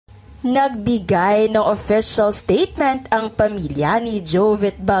Nagbigay ng official statement ang pamilya ni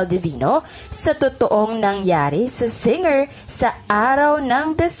Jovit Baldivino sa totoong nangyari sa singer sa araw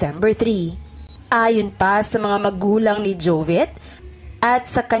ng December 3. Ayon pa sa mga magulang ni Jovit at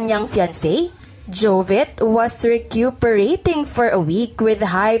sa kanyang fiancé, Jovit was recuperating for a week with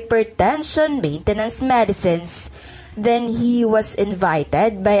hypertension maintenance medicines. Then he was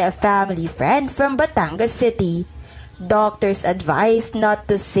invited by a family friend from Batangas City. Doctors advised not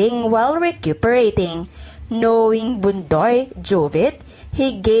to sing while recuperating. Knowing bundoy Jovit,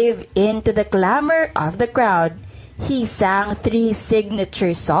 he gave in to the clamor of the crowd. He sang 3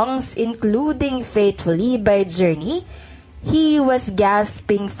 signature songs including Faithfully by Journey. He was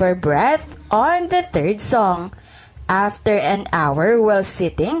gasping for breath on the 3rd song. After an hour while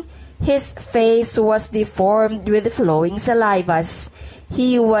sitting, his face was deformed with flowing salivas.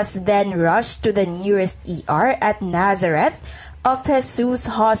 He was then rushed to the nearest ER at Nazareth of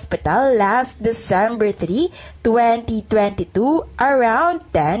Jesus Hospital last December 3, 2022 around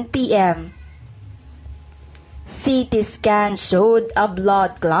 10 p.m. CT scan showed a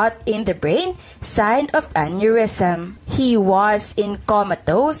blood clot in the brain, sign of aneurysm. He was in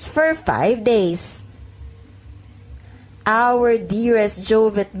comatose for 5 days. Our dearest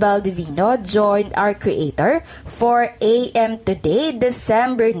Jovit Baldivino joined our creator 4 a.m. today,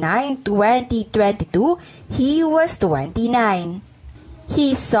 December 9, 2022. He was 29.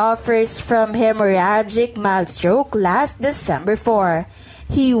 He suffers from hemorrhagic mild stroke last December 4.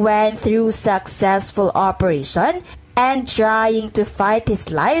 He went through successful operation and trying to fight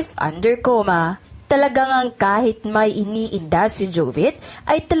his life under coma. Talagang kahit may iniinda si Jovit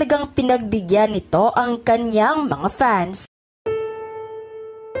ay talagang pinagbigyan nito ang kanyang mga fans.